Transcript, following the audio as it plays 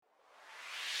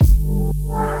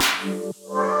Hey,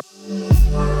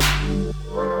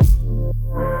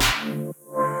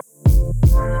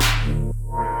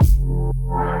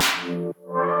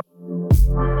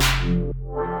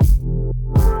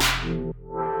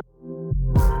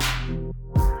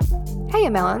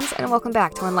 melons, and welcome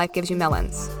back to When Life Gives You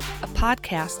Melons, a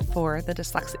podcast for the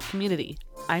dyslexic community.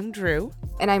 I'm Drew.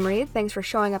 And I'm Reed. Thanks for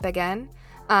showing up again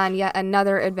on yet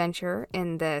another adventure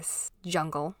in this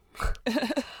jungle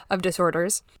of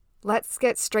disorders. Let's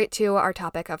get straight to our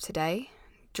topic of today.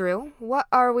 Drew, what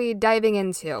are we diving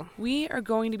into? We are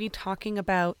going to be talking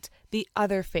about the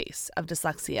other face of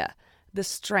dyslexia, the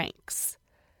strengths.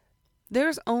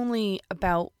 There's only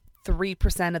about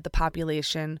 3% of the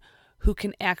population who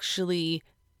can actually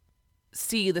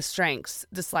see the strengths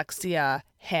dyslexia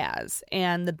has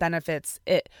and the benefits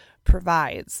it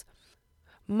provides.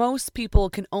 Most people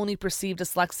can only perceive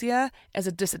dyslexia as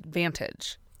a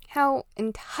disadvantage. How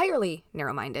entirely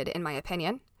narrow-minded, in my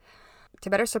opinion. To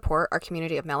better support our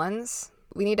community of melons,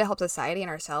 we need to help society and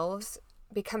ourselves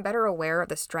become better aware of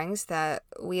the strengths that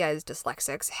we as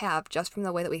dyslexics have just from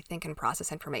the way that we think and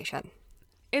process information.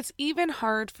 It's even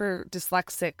hard for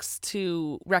dyslexics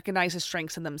to recognize the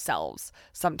strengths in themselves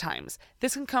sometimes.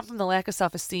 This can come from the lack of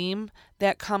self-esteem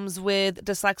that comes with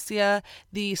dyslexia,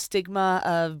 the stigma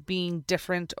of being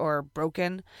different or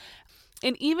broken.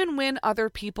 And even when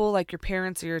other people like your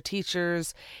parents or your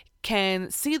teachers can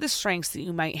see the strengths that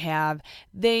you might have,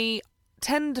 they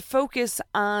tend to focus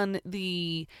on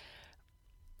the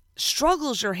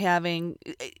struggles you're having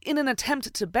in an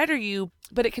attempt to better you,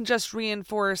 but it can just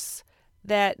reinforce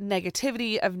that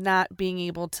negativity of not being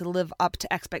able to live up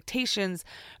to expectations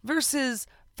versus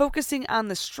focusing on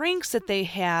the strengths that they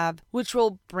have, which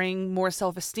will bring more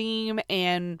self-esteem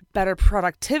and better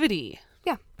productivity.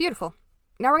 Yeah, beautiful.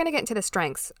 Now we're going to get into the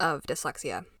strengths of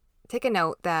dyslexia. Take a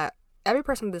note that every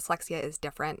person with dyslexia is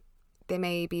different. They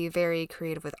may be very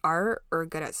creative with art or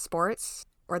good at sports,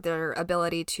 or their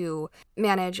ability to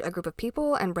manage a group of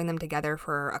people and bring them together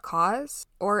for a cause,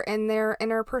 or in their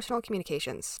interpersonal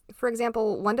communications. For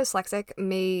example, one dyslexic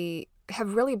may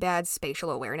have really bad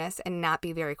spatial awareness and not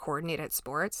be very coordinated at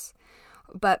sports,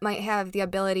 but might have the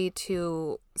ability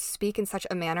to speak in such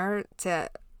a manner to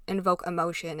invoke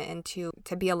emotion and to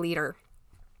be a leader.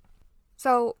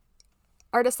 So,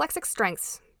 our dyslexic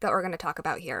strengths that we're going to talk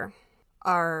about here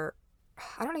are,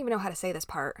 I don't even know how to say this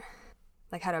part,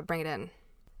 like how to bring it in.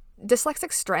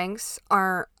 Dyslexic strengths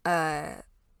aren't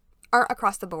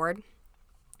across the board.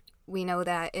 We know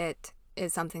that it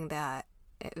is something that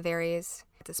it varies.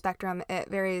 It's a spectrum. It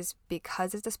varies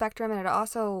because it's a spectrum, and it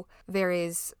also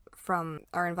varies from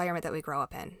our environment that we grow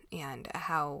up in and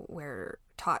how we're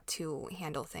taught to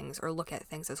handle things or look at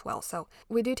things as well. So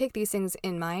we do take these things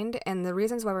in mind, and the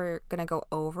reasons why we're going to go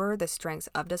over the strengths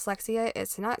of dyslexia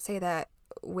is to not say that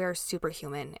we're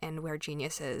superhuman and we're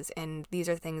geniuses and these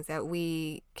are things that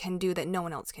we can do that no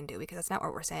one else can do, because that's not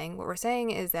what we're saying. What we're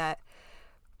saying is that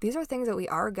these are things that we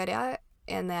are good at,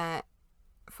 and that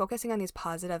focusing on these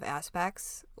positive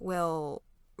aspects will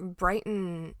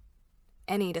brighten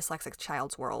any dyslexic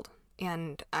child's world,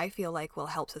 and I feel like will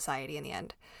help society in the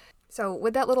end. So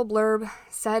with that little blurb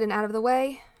said and out of the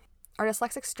way, our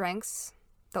dyslexic strengths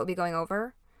that we'll be going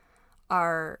over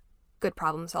are good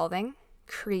problem solving,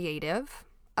 creative,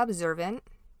 observant,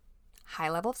 high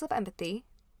levels of empathy,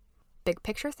 big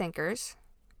picture thinkers,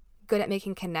 good at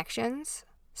making connections,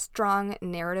 strong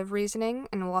narrative reasoning,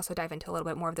 and we'll also dive into a little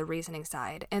bit more of the reasoning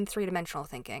side, and three-dimensional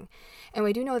thinking. And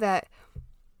we do know that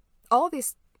all of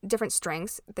these different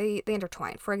strengths, they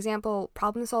intertwine. For example,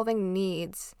 problem solving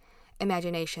needs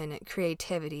imagination,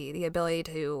 creativity, the ability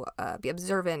to be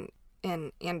observant,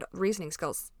 and reasoning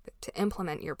skills to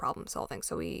implement your problem solving.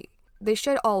 So they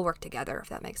should all work together, if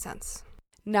that makes sense.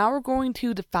 Now we're going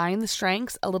to define the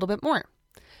strengths a little bit more.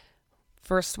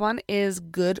 First one is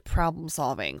good problem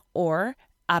solving or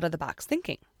out-of-the-box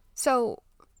thinking. So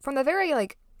from the very,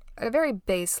 at a very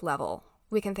base level,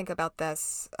 we can think about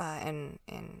this in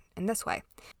this way.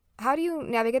 How do you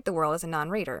navigate the world as a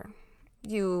non-reader?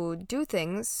 You do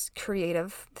things,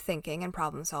 creative thinking and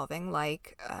problem solving,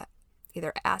 like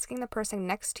either asking the person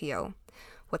next to you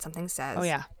what something says. Oh,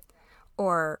 yeah.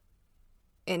 Or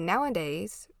in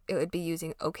nowadays, it would be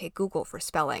using OK Google for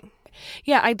spelling.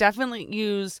 Yeah, I definitely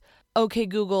use OK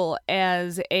Google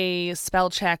as a spell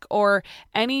check or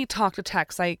any talk to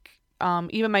text, like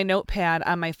even my notepad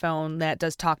on my phone that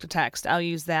does talk to text. I'll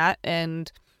use that,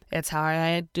 and it's how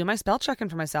I do my spell checking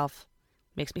for myself.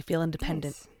 Makes me feel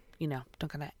independent. Nice.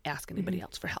 Don't gotta ask anybody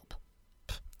else for help.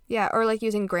 Yeah, or like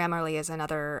using Grammarly is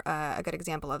another a good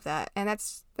example of that. And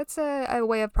that's a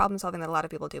way of problem solving that a lot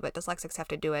of people do, but dyslexics have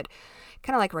to do it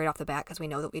kind of like right off the bat because we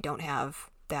know that we don't have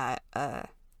that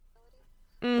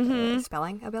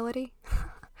spelling ability.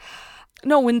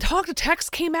 No, when Talk to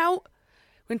Text came out,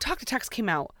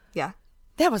 Yeah.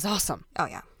 that was awesome. Oh,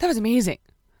 yeah. That was amazing.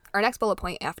 Our next bullet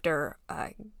point after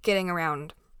getting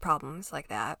around problems like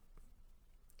that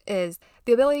is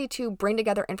the ability to bring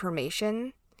together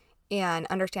information and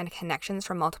understand connections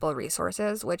from multiple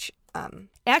resources, which...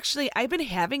 Actually, I've been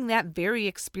having that very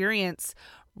experience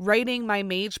writing my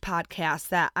Mage podcast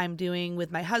that I'm doing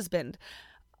with my husband.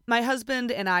 My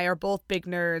husband and I are both big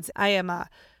nerds. I am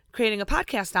creating a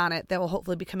podcast on it that will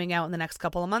hopefully be coming out in the next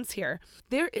couple of months here.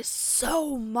 There is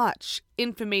so much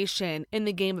information in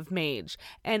the game of Mage,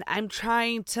 and I'm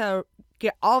trying to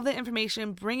get all the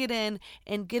information, bring it in,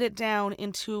 and get it down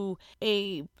into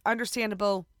a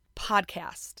understandable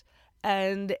podcast.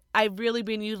 And I've really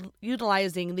been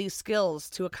utilizing these skills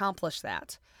to accomplish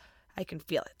that. I can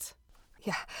feel it.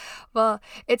 Yeah. Well,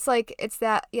 it's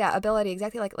that, ability,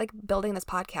 exactly like building this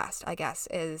podcast, I guess,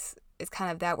 is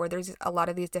kind of that, where there's a lot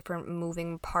of these different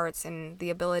moving parts and the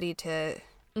ability to,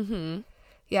 the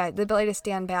ability to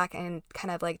stand back and kind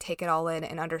of like take it all in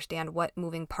and understand what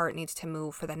moving part needs to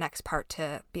move for the next part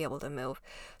to be able to move.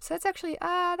 So that's actually,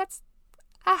 it's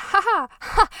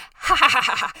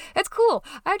cool.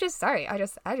 I just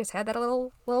had that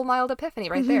little mild epiphany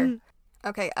right there.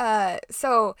 Okay.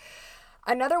 So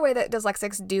another way that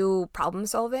dyslexics do problem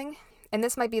solving, and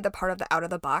this might be the part of the out of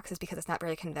the box, is because it's not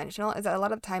very conventional, is that a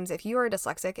lot of times if you are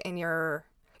dyslexic and you're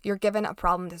given a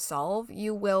problem to solve,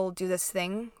 you will do this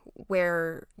thing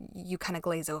where you kind of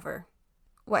glaze over.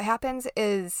 What happens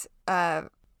is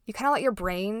you kind of let your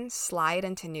brain slide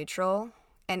into neutral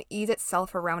and ease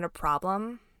itself around a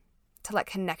problem to let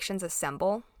connections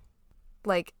assemble.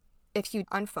 Like, if you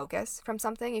unfocus from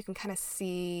something, you can kind of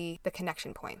see the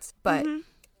connection points, but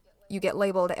you get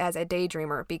labeled as a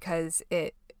daydreamer because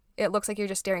it looks like you're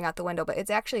just staring out the window, but it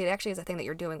actually is a thing that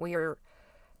you're doing where you're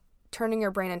turning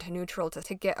your brain into neutral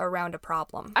to get around a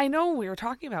problem. I know we were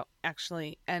talking about,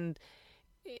 actually, and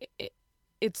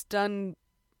it's done.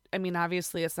 I mean,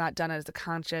 obviously it's not done as a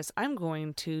conscious, I'm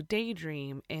going to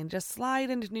daydream and just slide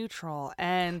into neutral.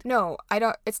 And no, I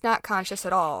don't. It's not conscious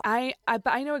at all. But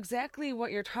I know exactly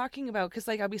what you're talking about, because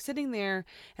like I'll be sitting there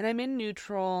and I'm in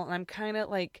neutral and I'm kind of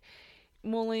like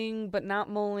mulling but not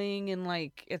mulling, and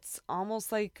like it's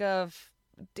almost like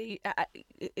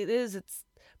it's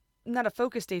not a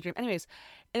focused daydream. Anyways,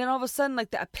 and then all of a sudden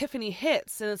like the epiphany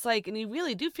hits, and it's like, and you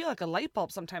really do feel like a light bulb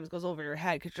sometimes goes over your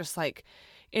head, because just like,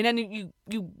 and then you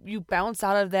bounce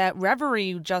out of that reverie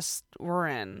you just were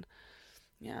in.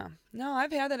 Yeah. No,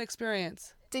 I've had that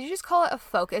experience. Did you just call it a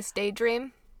focused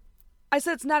daydream? I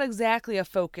said it's not exactly a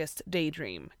focused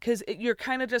daydream, because you're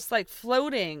kind of just like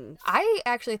floating. I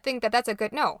actually think that's a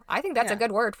good, I think that's a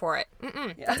good word for it.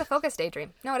 That's a focused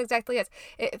daydream. No, it exactly is.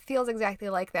 It feels exactly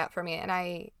like that for me.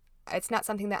 And it's not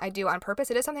something that I do on purpose.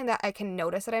 It is something that I can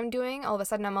notice that I'm doing. All of a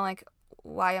sudden I'm like,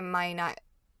 why am I not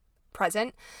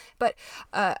present? But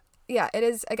it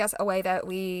is, I guess, a way that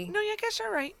we... No, I guess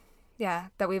you're right. Yeah,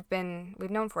 that we've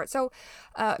known for it. So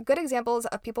good examples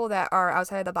of people that are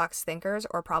outside of the box thinkers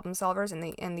or problem solvers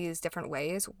in these different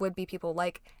ways would be people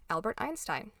like Albert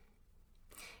Einstein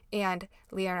and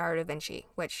Leonardo da Vinci,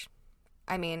 which,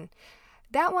 I mean,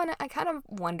 that one, I kind of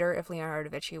wonder if Leonardo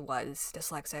da Vinci was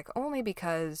dyslexic, only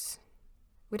because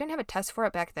we didn't have a test for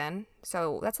it back then.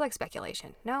 So that's like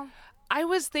speculation. No? I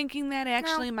was thinking that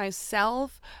actually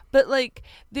myself, but like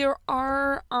there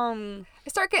are I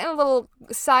start getting a little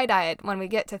side-eyed when we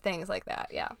get to things like that.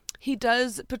 Yeah. He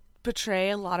does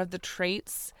portray a lot of the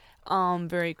traits,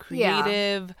 very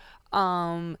creative,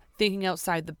 thinking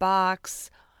outside the box.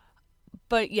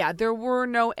 But yeah, there were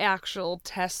no actual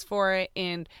tests for it,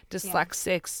 and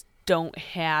dyslexics don't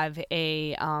have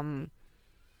a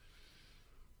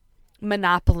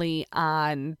monopoly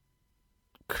on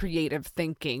creative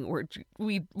thinking. We're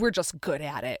just good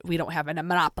at it. We don't have a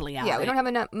monopoly on it. Yeah, we don't have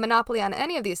a monopoly on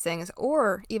any of these things,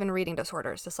 or even reading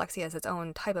disorders. Dyslexia is its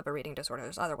own type of a reading disorder.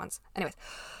 There's other ones. Anyways.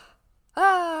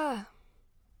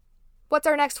 What's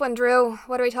our next one, Drew?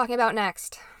 What are we talking about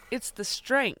next? It's the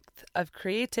strength of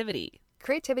creativity.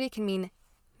 Creativity can mean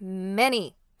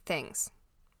many things.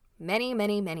 Many,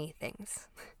 many, many things.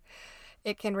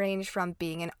 It can range from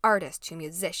being an artist to a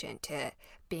musician to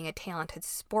being a talented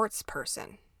sports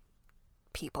person.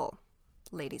 People,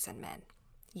 ladies and men.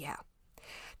 Yeah.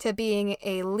 To being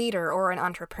a leader or an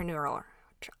entrepreneur.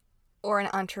 Or an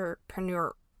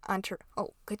entrepreneur.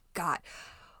 Oh, good God.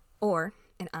 Or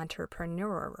an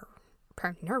entrepreneur.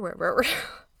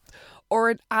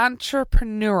 Or an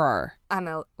entrepreneur.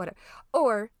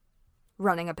 Or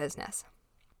running a business.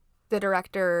 The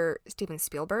director, Steven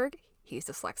Spielberg, he's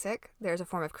dyslexic. There's a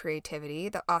form of creativity.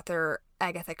 The author,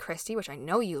 Agatha Christie, which I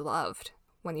know you loved.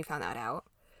 when you found that out.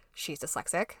 She's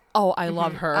dyslexic. Oh, I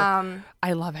love her.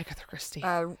 I love Agatha Christie.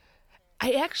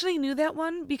 I actually knew that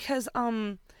one because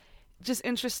just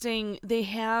interesting. They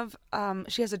have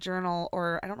she has a journal,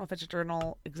 or I don't know if it's a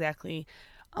journal exactly,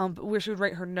 but where she would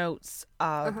write her notes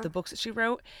of the books that she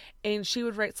wrote, and she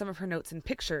would write some of her notes in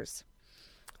pictures.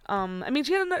 I mean,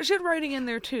 she had writing in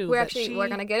there too. We're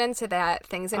gonna get into that,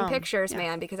 things in pictures,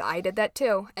 man, because I did that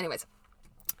too. Anyways,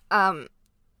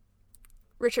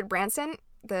 Richard Branson,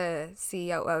 the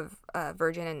CEO of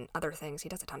Virgin and other things, he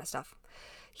does a ton of stuff.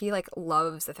 He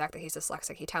loves the fact that he's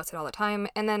dyslexic. He touts it all the time.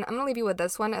 And then I'm gonna leave you with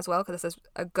this one as well, because this is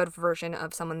a good version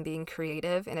of someone being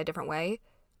creative in a different way.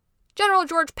 General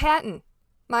George Patton,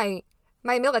 my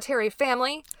military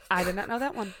family. I did not know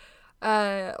that one.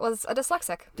 Was a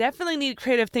dyslexic. Definitely need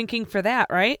creative thinking for that,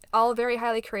 right? All very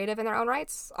highly creative in their own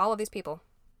rights, all of these people.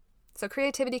 So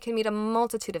creativity can mean a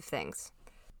multitude of things.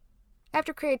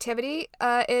 After creativity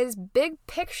is big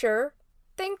picture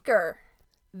thinker.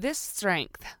 This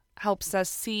strength helps us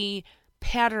see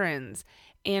patterns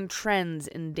and trends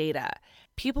in data.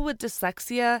 People with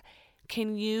dyslexia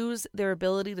can use their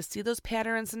ability to see those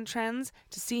patterns and trends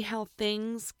to see how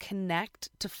things connect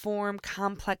to form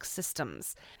complex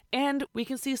systems. And we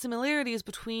can see similarities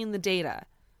between the data.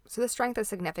 So this strength is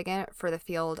significant for the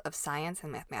field of science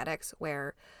and mathematics,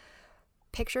 where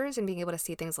pictures and being able to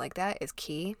see things like that is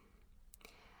key.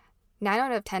 9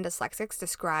 out of 10 dyslexics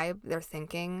describe their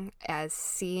thinking as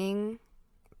seeing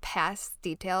past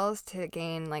details to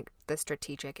gain the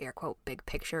strategic, air quote, big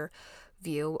picture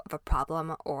view of a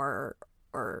problem or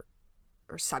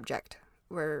subject.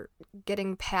 We're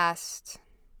getting past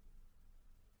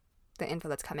the info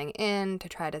that's coming in to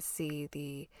try to see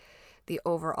the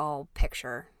overall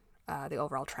picture, the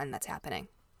overall trend that's happening,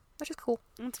 which is cool.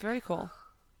 That's very cool.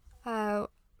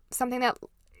 Something that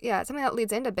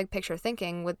leads into big picture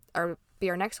thinking would be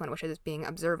our next one, which is being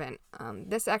observant.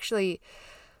 This actually,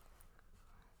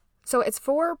 so it's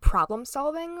for problem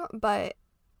solving, but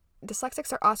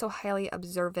dyslexics are also highly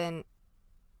observant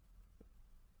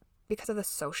because of the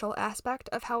social aspect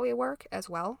of how we work as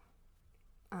well.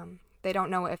 They don't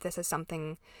know if this is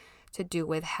something to do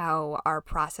with how our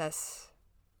process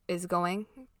is going.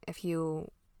 If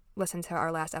you listen to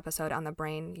our last episode on the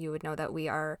brain, you would know that we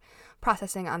are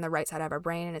processing on the right side of our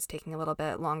brain, and it's taking a little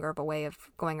bit longer of a way of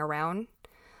going around.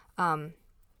 And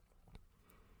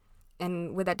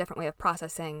with that different way of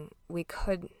processing, we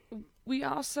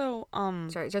also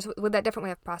with that different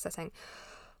way of processing,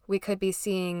 we could be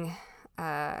seeing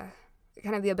kind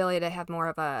of the ability to have more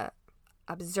of a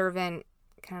observant,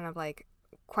 kind of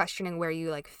questioning where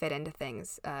you fit into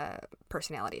things,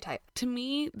 personality type. To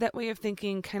me, that way of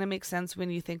thinking kind of makes sense when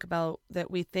you think about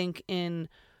that. We think in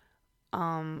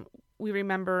we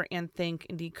remember and think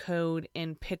and decode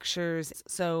in pictures.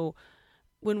 So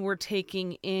when we're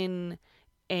taking in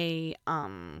a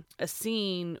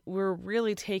scene, we're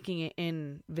really taking it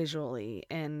in visually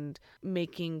and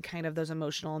making kind of those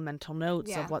emotional and mental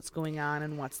notes of what's going on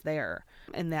and what's there.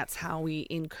 And that's how we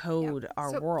encode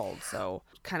our world. So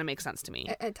kind of makes sense to me.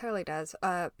 It totally does.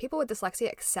 People with dyslexia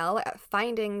excel at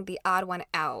finding the odd one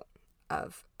out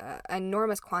of an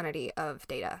enormous quantity of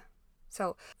data.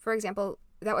 So, for example,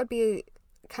 that would be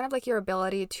kind of like your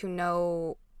ability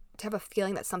to have a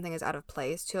feeling that something is out of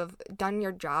place, to have done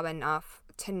your job enough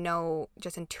to know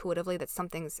just intuitively that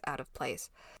something's out of place.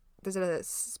 There's a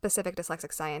specific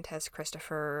dyslexic scientist,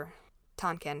 Christopher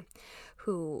Tonkin,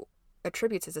 who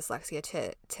attributes his dyslexia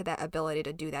to that ability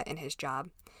to do that in his job.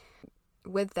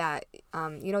 With that,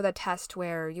 the test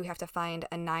where you have to find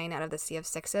a 9 out of the sea of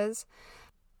 6s,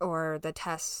 or the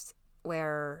test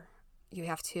where you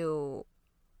have to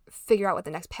figure out what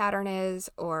the next pattern is,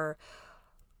 or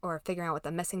figuring out what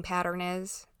the missing pattern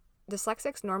is.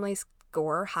 Dyslexics normally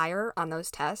score higher on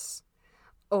those tests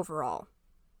overall.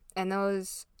 And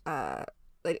those,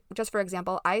 just for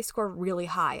example, I score really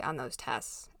high on those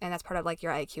tests. And that's part of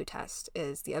your IQ test,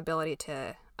 is the ability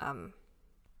to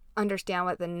understand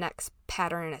what the next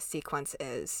pattern in a sequence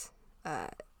is.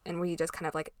 And where you just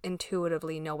kind of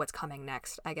intuitively know what's coming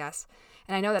next, I guess.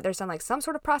 And I know that there's some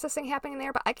sort of processing happening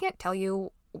there, but I can't tell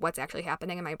you what's actually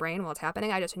happening in my brain while it's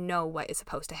happening. I just know what is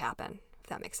supposed to happen, if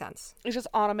that makes sense. It just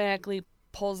automatically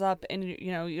pulls up, and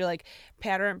you're like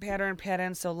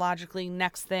pattern, so logically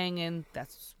next thing, and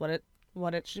that's what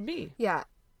it should be. Yeah.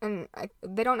 And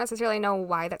they don't necessarily know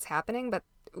why that's happening, but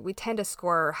we tend to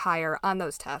score higher on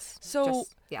those tests. So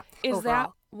is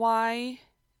overall.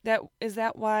 Is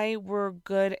that why we're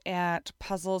good at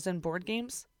puzzles and board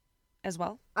games as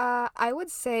well? I would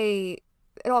say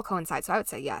it all coincides, so I would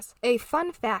say yes. A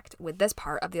fun fact with this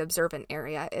part of the observant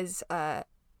area is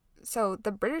so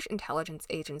the British Intelligence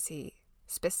Agency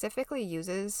specifically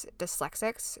uses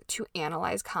dyslexics to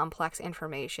analyze complex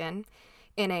information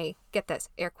in a, get this,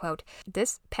 air quote,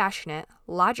 dispassionate,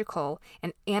 logical,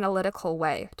 and analytical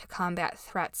way to combat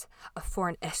threats of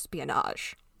foreign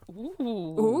espionage.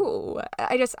 Ooh.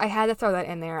 I had to throw that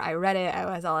in there. I read it. I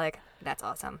was all like, that's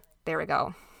awesome. There we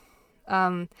go.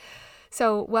 Lean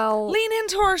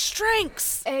into our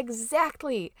strengths.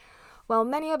 Exactly. While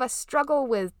many of us struggle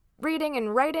with reading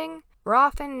and writing, we're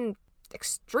often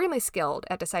extremely skilled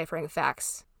at deciphering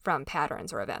facts from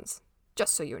patterns or events,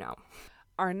 just so you know.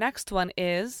 Our next one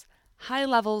is high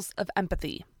levels of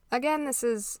empathy. Again, this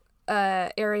is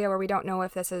an area where we don't know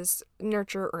if this is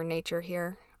nurture or nature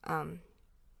here.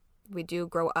 We do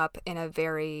grow up in a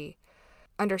very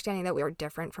understanding that we are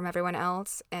different from everyone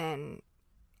else and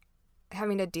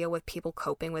having to deal with people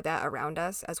coping with that around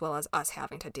us, as well as us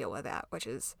having to deal with that, which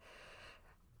is,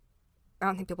 I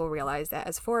don't think people realize that.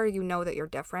 As for you know that you're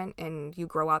different and you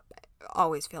grow up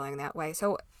always feeling that way.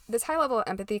 So this high level of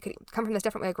empathy could come from this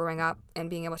different way of growing up and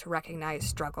being able to recognize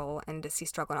struggle and to see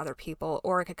struggle in other people,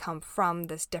 or it could come from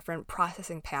this different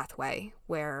processing pathway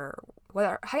where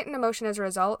whether heightened emotion is a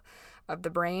result of the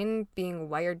brain being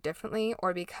wired differently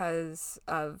or because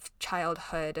of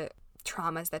childhood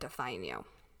traumas that define you.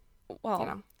 Well, you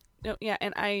know? No, yeah,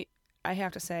 and I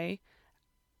have to say,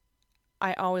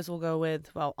 I always will go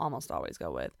with, well, almost always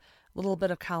go with a little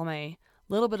bit of column A, a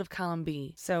little bit of column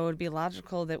B. So it would be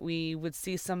logical that we would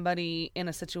see somebody in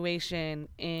a situation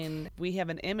and we have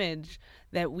an image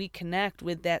that we connect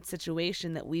with that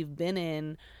situation that we've been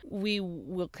in. We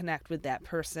will connect with that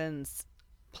person's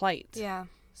plight. Yeah.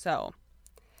 So,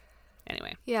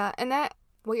 anyway. Yeah, and that,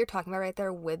 what you're talking about right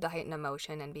there with the heightened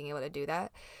emotion and being able to do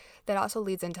that, that also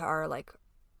leads into our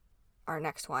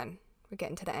next one. We're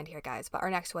getting to the end here, guys, but our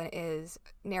next one is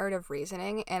narrative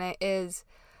reasoning, and it is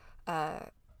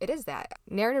that.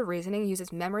 Narrative reasoning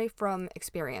uses memory from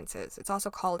experiences. It's also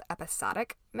called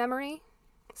episodic memory.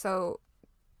 So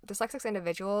dyslexic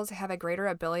individuals have a greater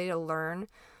ability to learn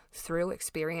through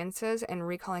experiences and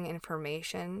recalling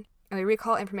information, and we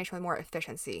recall information with more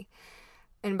efficiency.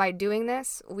 And by doing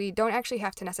this, we don't actually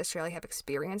have to necessarily have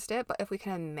experienced it, but if we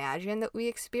can imagine that we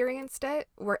experienced it,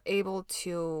 we're able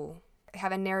to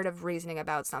have a narrative reasoning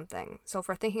about something. So if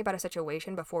we're thinking about a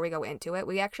situation before we go into it,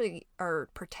 we actually are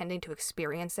pretending to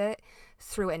experience it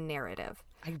through a narrative.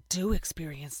 I do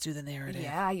experience through the narrative.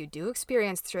 Yeah, you do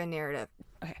experience through a narrative.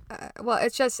 Okay. Well,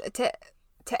 it's just to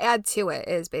add to it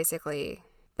is basically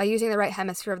by using the right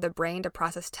hemisphere of the brain to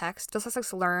process text,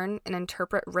 dyslexics learn and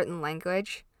interpret written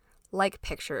language like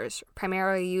pictures,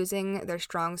 primarily using their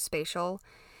strong spatial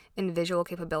and visual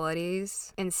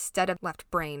capabilities instead of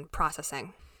left brain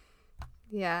processing.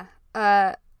 Yeah.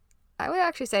 I would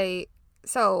actually say,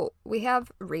 so we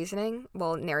have reasoning,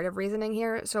 well, narrative reasoning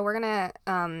here. So we're going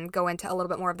to go into a little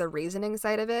bit more of the reasoning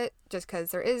side of it, just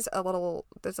because there's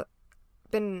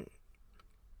been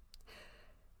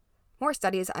more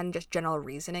studies on just general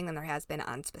reasoning than there has been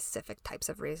on specific types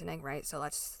of reasoning, right? So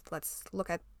let's look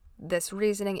at this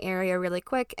reasoning area really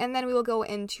quick, and then we will go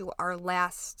into our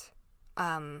last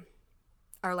little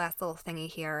thingy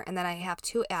here, and then I have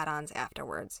 2 add-ons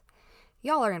afterwards.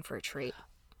 Y'all are in for a treat.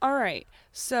 All right.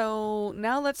 So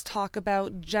now let's talk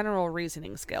about general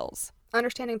reasoning skills.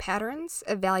 Understanding patterns,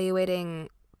 evaluating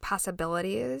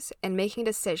possibilities, and making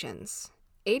decisions.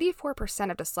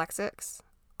 84% of dyslexics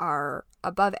are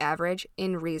above average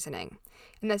in reasoning.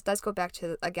 And this does go back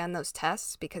to, again, those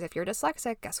tests, because if you're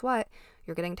dyslexic, guess what?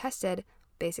 You're getting tested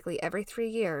basically every 3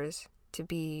 years to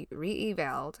be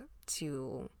re-evaled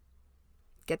to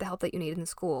get the help that you need in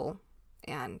school.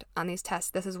 And on these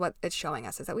tests, this is what it's showing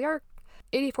us, is that we are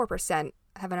 84%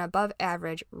 have an above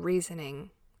average reasoning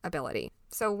ability.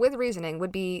 So with reasoning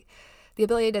would be the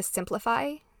ability to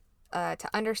simplify, to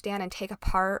understand and take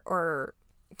apart, or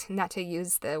not to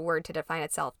use the word to define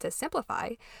itself, to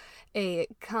simplify a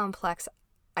complex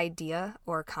idea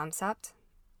or concept.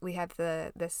 We have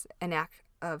this knack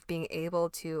of being able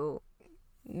to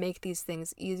make these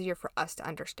things easier for us to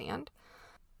understand.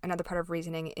 Another part of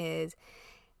reasoning is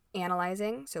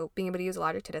analyzing, so being able to use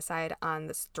logic to decide on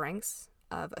the strengths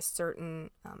of a certain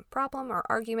problem or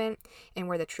argument and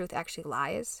where the truth actually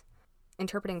lies.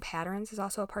 Interpreting patterns is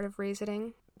also a part of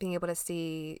reasoning, being able to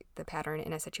see the pattern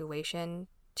in a situation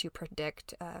to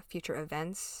predict future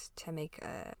events, to make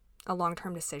a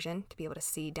long-term decision, to be able to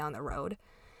see down the road.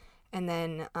 And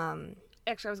then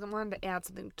Actually, I wanted to add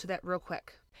something to that real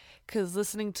quick, because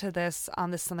listening to this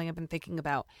is something I've been thinking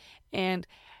about. And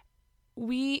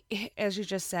we, as you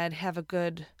just said, have a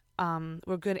good,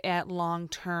 we're good at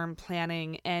long-term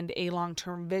planning and a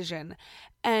long-term vision.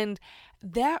 And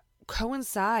that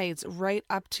coincides right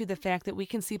up to the fact that we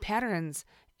can see patterns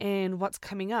and what's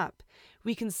coming up.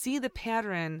 We can see the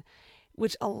pattern,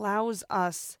 which allows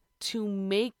us to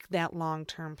make that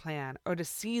long-term plan or to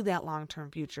see that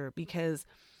long-term future, because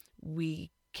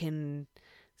we can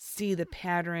see the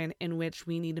pattern in which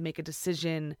we need to make a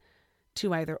decision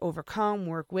to either overcome,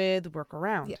 work with, work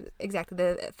around. Yeah, exactly.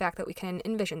 The fact that we can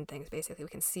envision things, basically. We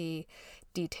can see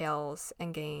details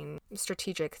and gain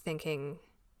strategic thinking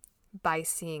by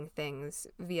seeing things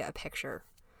via a picture.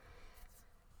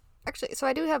 Actually, so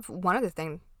I do have one other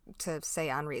thing to say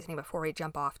on reasoning before we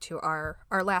jump off to our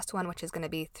last one, which is going to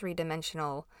be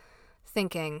three-dimensional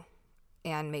thinking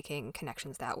and making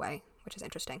connections that way, which is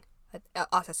interesting. It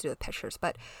also has to do with pictures.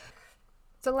 But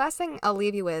so the last thing I'll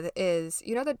leave you with is,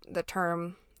 you know, the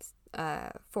term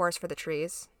forest for the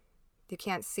trees? You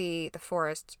can't see the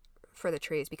forest for the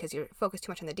trees because you're focused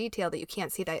too much on the detail that you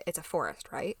can't see that it's a forest,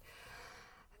 right?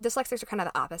 Dyslexics are kind of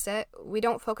the opposite. We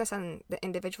don't focus on the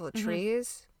individual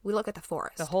trees. We look at the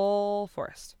forest. The whole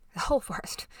forest. The whole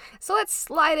forest. So let's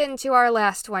slide into our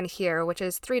last one here, which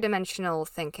is three-dimensional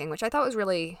thinking, which I thought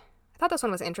this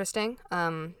one was interesting.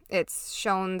 It's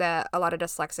shown that a lot of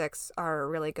dyslexics are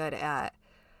really good at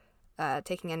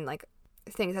taking in like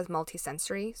things as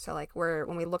multisensory. So like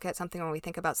when we look at something, when we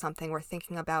think about something, we're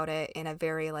thinking about it in a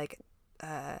very like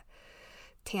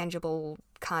tangible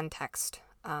context.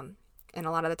 And a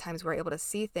lot of the times we're able to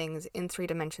see things in 3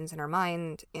 dimensions in our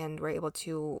mind, and we're able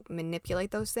to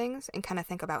manipulate those things and kind of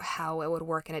think about how it would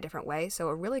work in a different way. So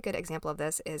a really good example of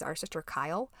this is our sister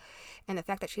Kyle, and the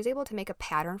fact that she's able to make a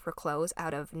pattern for clothes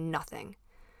out of nothing.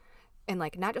 And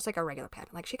like not just like a regular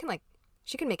pattern. Like she can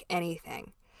make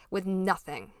anything with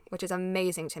nothing, which is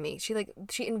amazing to me. She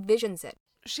envisions it.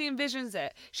 She envisions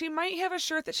it. She might have a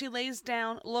shirt that she lays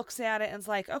down, looks at it, and is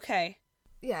like, okay.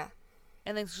 Yeah.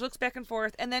 And then she looks back and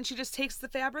forth, and then she just takes the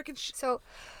fabric and she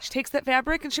takes that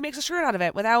fabric and she makes a shirt out of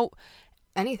it without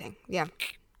anything. Yeah.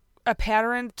 A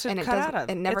pattern to cut out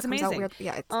of. It never it's comes amazing. out weird.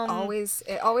 Yeah, it always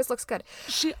looks good.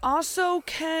 She also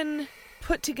can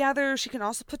put together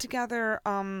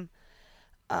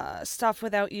stuff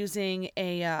without using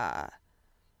the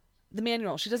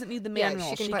manual. She doesn't need the manual.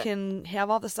 Yeah, she can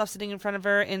have all the stuff sitting in front of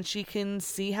her, and she can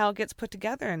see how it gets put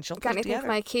together, and she'll put it together.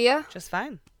 Got anything from IKEA? Just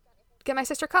fine. Get my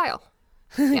sister Kyle.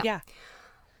 Yeah.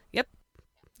 Yep.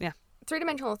 Yeah.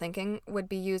 3-dimensional thinking would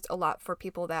be used a lot for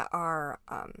people that are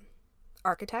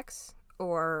architects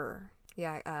or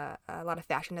a lot of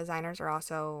fashion designers are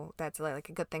also, that's like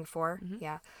a good thing for. Mm-hmm.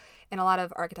 Yeah. And a lot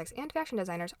of architects and fashion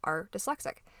designers are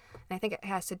dyslexic. And I think it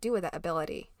has to do with that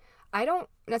ability. I don't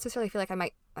necessarily feel like I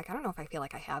don't know if I feel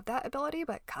like I have that ability,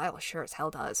 but Kyle sure as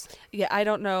hell does. Yeah, I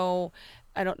don't know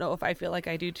if I feel like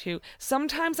I do too.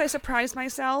 Sometimes I surprise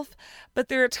myself, but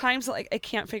there are times like I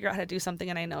can't figure out how to do something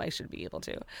and I know I should be able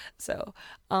to. So,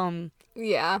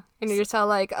 yeah. And you're just all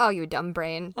like, oh, you dumb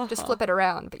brain. Just flip it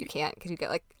around, but you can't because you get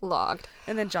like logged.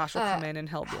 And then Josh will come in and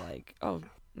he'll be like, oh,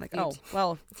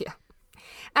 well. Yeah.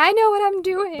 I know what I'm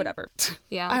doing. Whatever.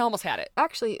 Yeah. I almost had it.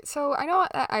 Actually, so I know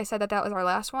I said that was our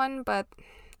last one, but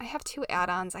I have 2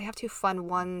 add-ons. I have 2 fun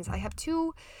ones. I have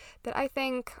 2 that I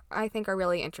think are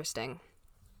really interesting.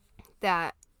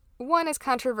 That one is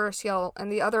controversial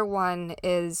and the other one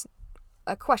is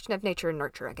a question of nature and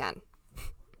nurture again.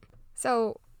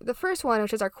 So the first one,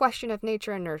 which is our question of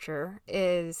nature and nurture,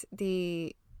 is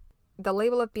the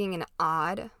label of being an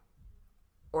odd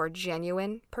or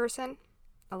genuine person.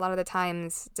 A lot of the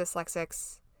times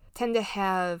dyslexics tend to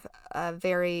have a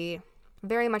very,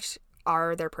 very much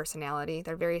are their personality.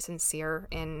 They're very sincere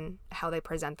in how they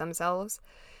present themselves.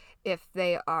 If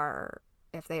they are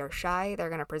shy, they're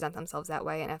going to present themselves that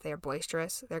way. And if they are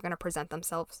boisterous, they're going to present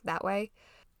themselves that way.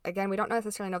 Again, we don't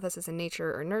necessarily know if this is a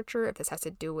nature or nurture, if this has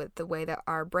to do with the way that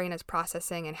our brain is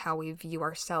processing and how we view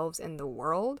ourselves in the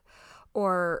world,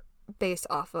 or based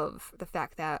off of the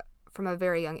fact that from a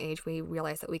very young age, we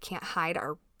realize that we can't hide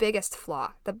our biggest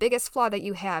flaw. The biggest flaw that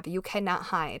you have, you cannot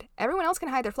hide. Everyone else can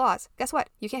hide their flaws. Guess what?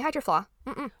 You can't hide your flaw.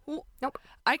 Well, nope.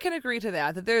 I can agree to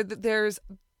that there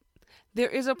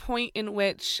is a point in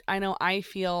which I know I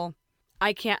feel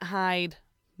I can't hide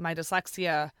my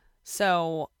dyslexia,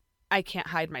 so I can't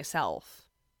hide myself,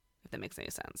 if that makes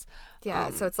any sense. Yeah,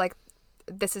 so it's like,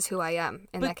 this is who I am,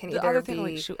 and that can either be... The other thing,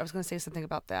 like, shoot, I was going to say something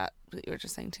about that you were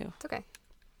just saying, too. It's okay.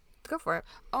 Go for it.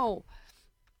 Oh,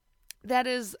 that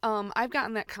is, I've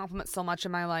gotten that compliment so much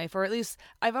in my life, or at least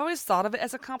I've always thought of it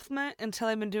as a compliment until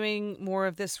I've been doing more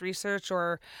of this research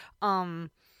or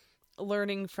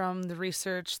learning from the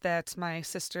research that my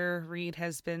sister Reed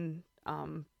has been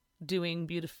doing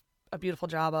a beautiful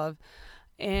job of.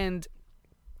 And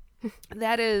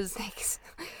that is... Thanks.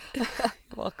 You're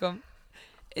welcome.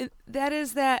 That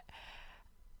is that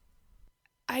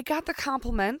I got the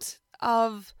compliment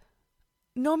of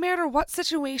no matter what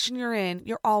situation you're in,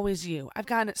 you're always you. I've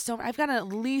gotten it at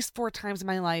least 4 times in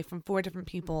my life from 4 different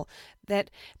people that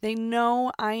they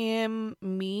know I am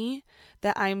me,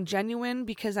 that I'm genuine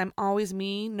because I'm always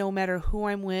me, no matter who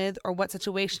I'm with or what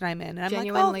situation I'm in. And I'm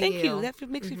Genuinely like, oh, thank you. you. That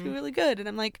makes me feel really good. And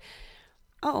I'm like,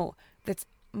 oh, that's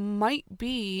might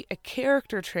be a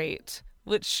character trait,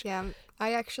 which Yeah,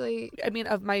 I mean,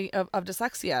 of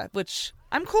dyslexia, which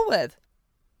I'm cool with.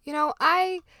 you know,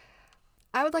 I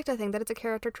would like to think that it's a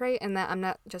character trait and that I'm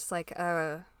not just like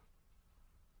a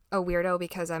weirdo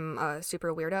because I'm a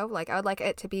super weirdo. Like, I would like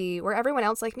it to be where everyone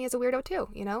else like me is a weirdo too,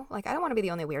 you know? Like, I don't want to be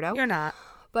the only weirdo. You're not.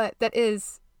 But that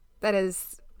is,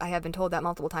 I have been told that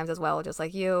multiple times as well, just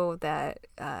like you, that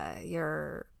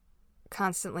you're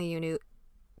constantly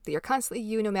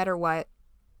you no matter what.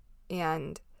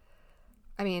 And,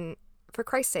 I mean, for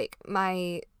Christ's sake,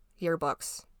 my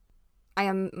yearbooks, I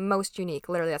am most unique.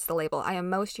 Literally, that's the label. I am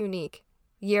most unique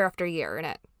year after year in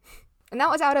it. And that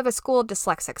was out of a school of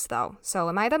dyslexics, though. So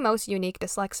am I the most unique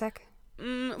dyslexic?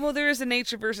 Well, there is a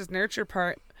nature versus nurture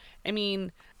part. I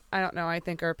mean, I don't know. I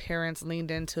think our parents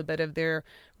leaned into a bit of their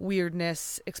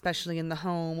weirdness, especially in the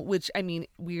home, which, I mean,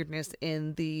 weirdness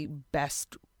in the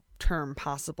best term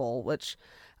possible, which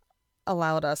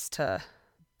allowed us to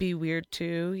be weird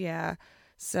too. Yeah.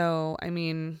 So, I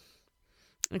mean,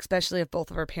 especially if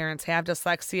both of our parents have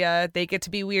dyslexia, they get to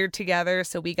be weird together.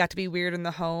 So we got to be weird in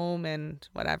the home and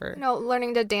whatever. No,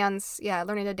 learning to dance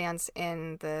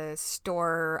in the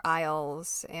store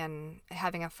aisles and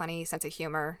having a funny sense of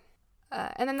humor.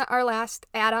 And then our last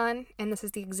add-on, and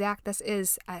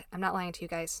I'm not lying to you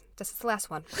guys, this is the last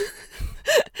one,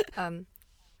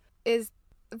 is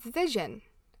vision.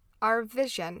 Our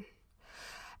vision.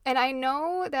 And I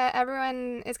know that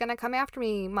everyone is going to come after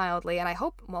me mildly, and I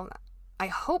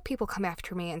hope people come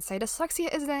after me and say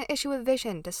dyslexia isn't an issue with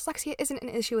vision. Dyslexia isn't an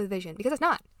issue with vision, because it's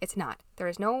not. It's not. There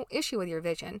is no issue with your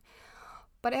vision.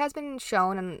 But it has been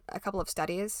shown in a couple of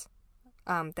studies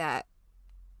that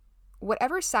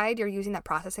whatever side you're using that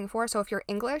processing for, so if you're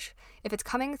English, if it's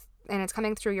coming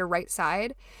through your right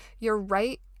side, your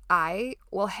right eye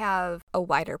will have a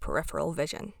wider peripheral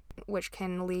vision, which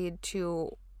can lead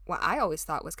to what I always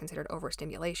thought was considered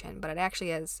overstimulation, but it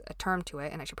actually has a term to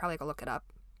it, and I should probably go look it up.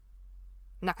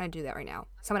 I'm not going to do that right now.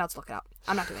 Someone else look it up.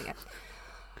 I'm not doing it.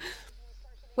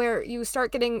 Where you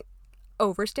start getting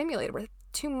overstimulated, where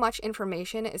too much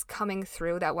information is coming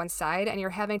through that one side, and you're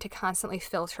having to constantly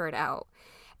filter it out.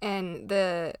 And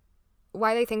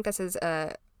why they think this is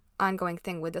a ongoing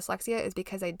thing with dyslexia is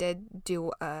because I did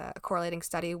do a correlating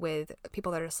study with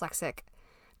people that are dyslexic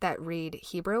that read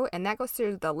Hebrew, and that goes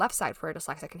through the left side for a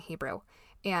dyslexic in Hebrew,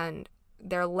 and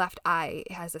their left eye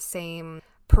has the same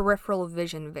peripheral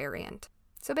vision variant.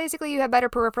 So basically you have better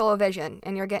peripheral vision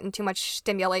and you're getting too much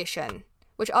stimulation,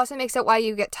 which also makes it why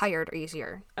you get tired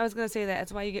easier. I was going to say that.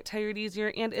 It's why you get tired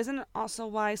easier, and isn't it also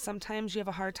why sometimes you have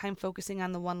a hard time focusing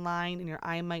on the one line and your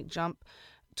eye might jump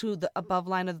to the above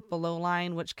line or the below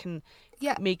line, which can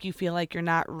make you feel like you're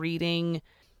not reading,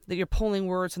 that you're pulling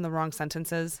words in the wrong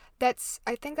sentences.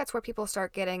 I think that's where people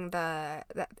start getting that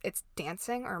it's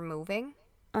dancing or moving.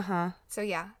 So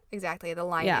yeah, exactly, the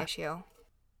line issue.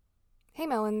 Hey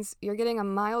Melons, you're getting a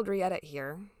mild re-edit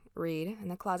here. Read in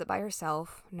the closet by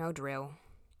yourself, no Drew.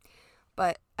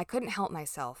 But I couldn't help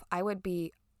myself. I would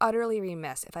be utterly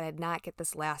remiss if I did not get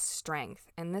this last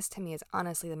strength, and this to me is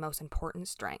honestly the most important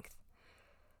strength.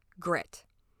 Grit.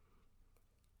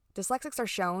 Dyslexics are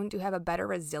shown to have a better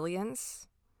resilience,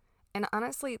 and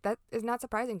honestly, that is not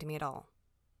surprising to me at all.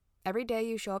 Every day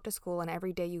you show up to school and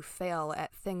every day you fail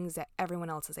at things that everyone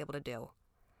else is able to do.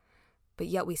 But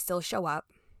yet we still show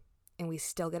up, and we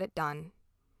still get it done,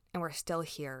 and we're still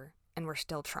here, and we're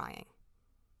still trying.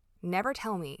 Never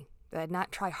tell me that I did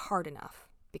not try hard enough,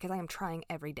 because I am trying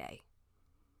every day.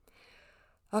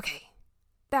 Okay,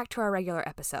 back to our regular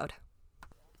episode.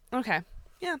 Okay.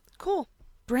 Yeah, cool.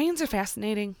 Brains are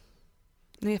fascinating.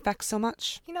 They affect so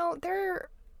much. You know,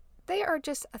 they are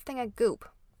just a thing of goop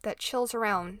that chills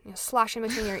around, sloshing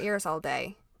between your ears all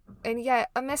day. And yet,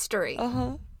 a mystery.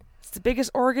 It's the biggest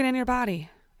organ in your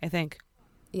body, I think.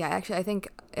 Yeah, actually, I think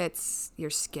it's your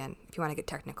skin, if you want to get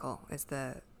technical, is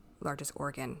the largest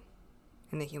organ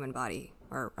in the human body,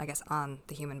 or I guess on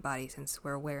the human body, since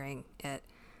we're wearing it.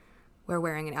 We're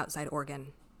wearing an outside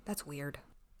organ. That's weird.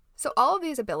 So all of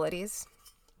these abilities,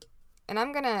 and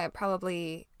I'm going to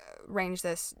probably range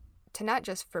this to not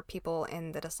just for people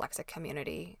in the dyslexic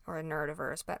community or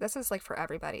neurodiverse, but this is like for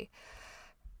everybody.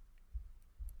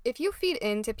 If you feed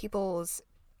into people's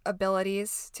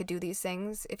abilities to do these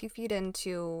things, if you feed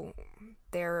into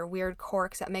their weird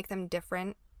quirks that make them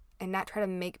different and not try to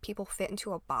make people fit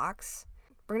into a box,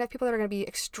 We're going to have people that are going to be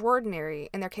extraordinary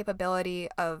in their capability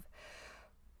of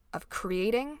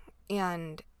creating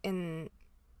and in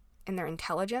their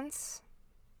intelligence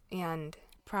and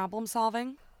problem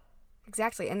solving.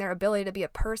 Exactly, and their ability to be a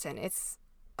person. It's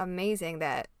amazing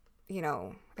that, you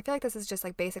know, I feel like this is just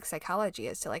like basic psychology,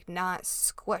 is to like not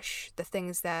squish the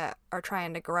things that are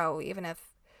trying to grow, even if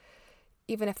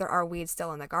there are weeds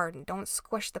still in the garden. Don't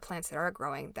squish the plants that are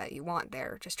growing that you want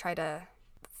there. Just try to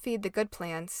feed the good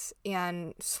plants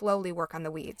and slowly work on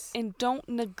the weeds. And don't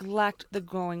neglect the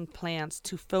growing plants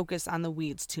to focus on the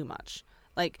weeds too much.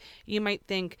 Like, you might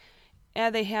think,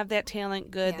 they have that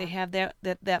talent, good. Yeah. They have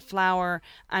that flower.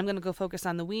 I'm going to go focus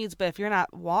on the weeds. But if you're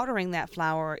not watering that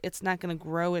flower, it's not going to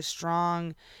grow as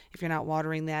strong. If you're not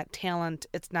watering that talent,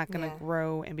 it's not going to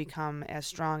grow and become as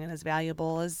strong and as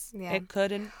valuable as it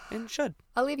could and should.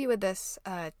 I'll leave you with this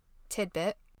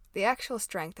tidbit. The actual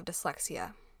strength of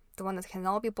dyslexia, the one that can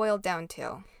all be boiled down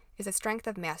to, is a strength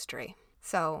of mastery.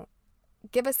 So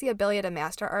give us the ability to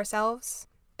master ourselves,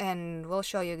 and we'll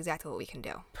show you exactly what we can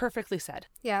do. Perfectly said.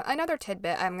 Yeah, another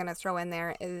tidbit I'm going to throw in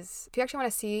there is, if you actually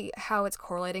want to see how it's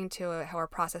correlating to how we're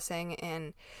processing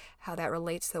and how that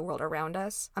relates to the world around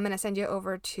us, I'm going to send you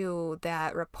over to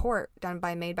that report done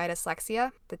by Made by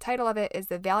Dyslexia. The title of it is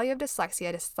The Value of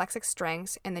Dyslexia, Dyslexic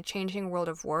Strengths, and the Changing World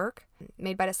of Work.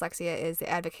 Made by Dyslexia is the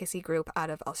advocacy group out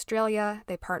of Australia.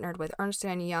 They partnered with Ernst &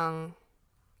 Young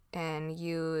and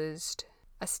used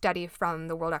a study from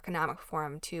the World Economic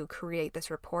Forum to create this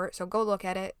report. So go look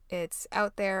at it. It's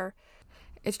out there.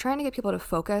 It's trying to get people to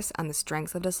focus on the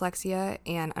strengths of dyslexia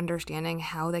and understanding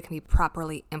how they can be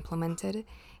properly implemented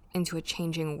into a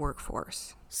changing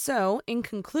workforce. So, in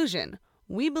conclusion,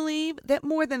 we believe that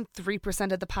more than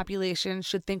 3% of the population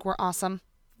should think we're awesome.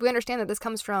 We understand that this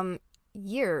comes from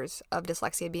years of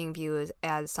dyslexia being viewed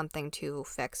as something to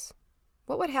fix.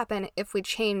 What would happen if we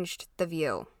changed the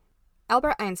view?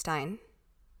 Albert Einstein,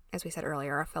 as we said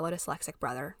earlier, our fellow dyslexic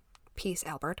brother, peace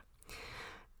Albert,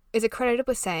 is accredited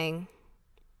with saying,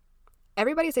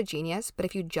 everybody's a genius, but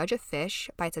if you judge a fish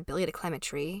by its ability to climb a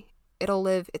tree, it'll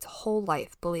live its whole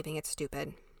life believing it's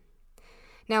stupid.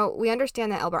 Now, we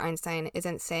understand that Albert Einstein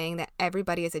isn't saying that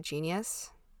everybody is a genius,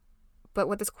 but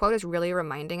what this quote is really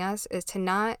reminding us is to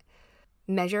not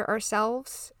measure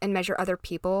ourselves and measure other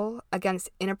people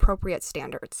against inappropriate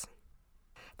standards.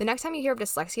 The next time you hear of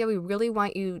dyslexia, we really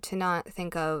want you to not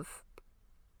think of,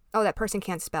 oh, that person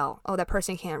can't spell. Oh, that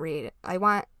person can't read. I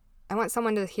want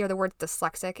someone to hear the word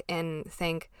dyslexic and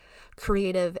think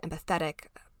creative, empathetic,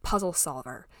 puzzle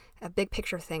solver, a big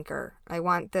picture thinker. I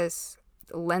want this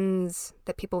lens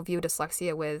that people view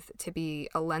dyslexia with to be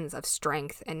a lens of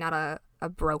strength and not a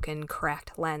broken,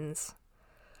 cracked lens.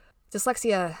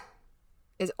 Dyslexia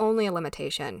is only a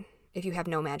limitation if you have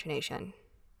no imagination.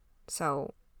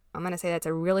 So I'm going to say that's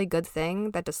a really good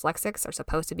thing that dyslexics are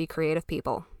supposed to be creative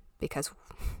people, because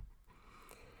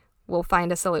we'll find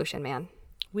a solution, man.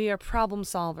 We are problem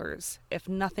solvers, if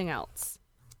nothing else.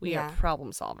 We are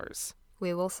problem solvers.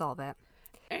 We will solve it.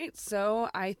 All right, so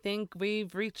I think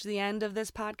we've reached the end of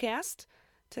this podcast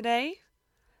today.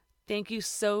 Thank you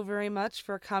so very much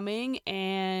for coming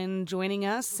and joining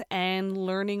us and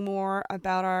learning more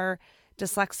about our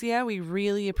dyslexia. We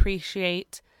really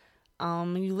appreciate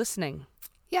you listening.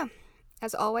 Yeah.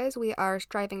 As always, we are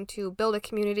striving to build a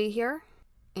community here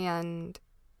and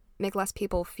make less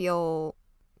people feel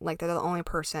like they're the only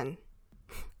person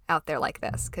out there like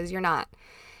this, because you're not.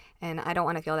 And I don't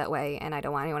want to feel that way, and I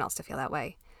don't want anyone else to feel that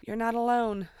way. You're not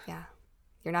alone. Yeah,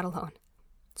 you're not alone.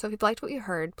 So if you've liked what you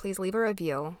heard, please leave a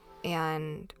review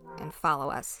and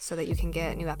follow us so that you can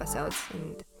get new episodes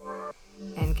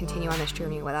and continue on this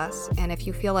journey with us. And if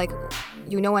you feel like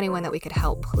you know anyone that we could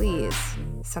help, please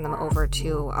send them over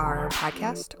to our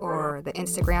podcast or the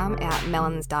Instagram at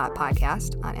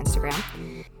melons.podcast on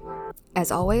Instagram.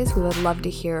 As always, we would love to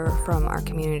hear from our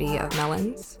community of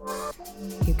melons.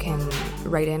 You can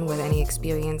write in with any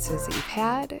experiences that you've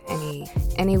had,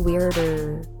 any weird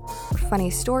or funny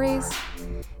stories,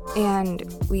 and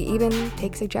we even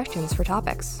take suggestions for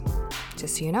topics,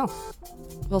 just so you know.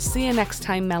 We'll see you next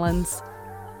time, melons.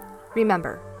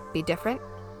 Remember, be different,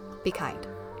 be kind.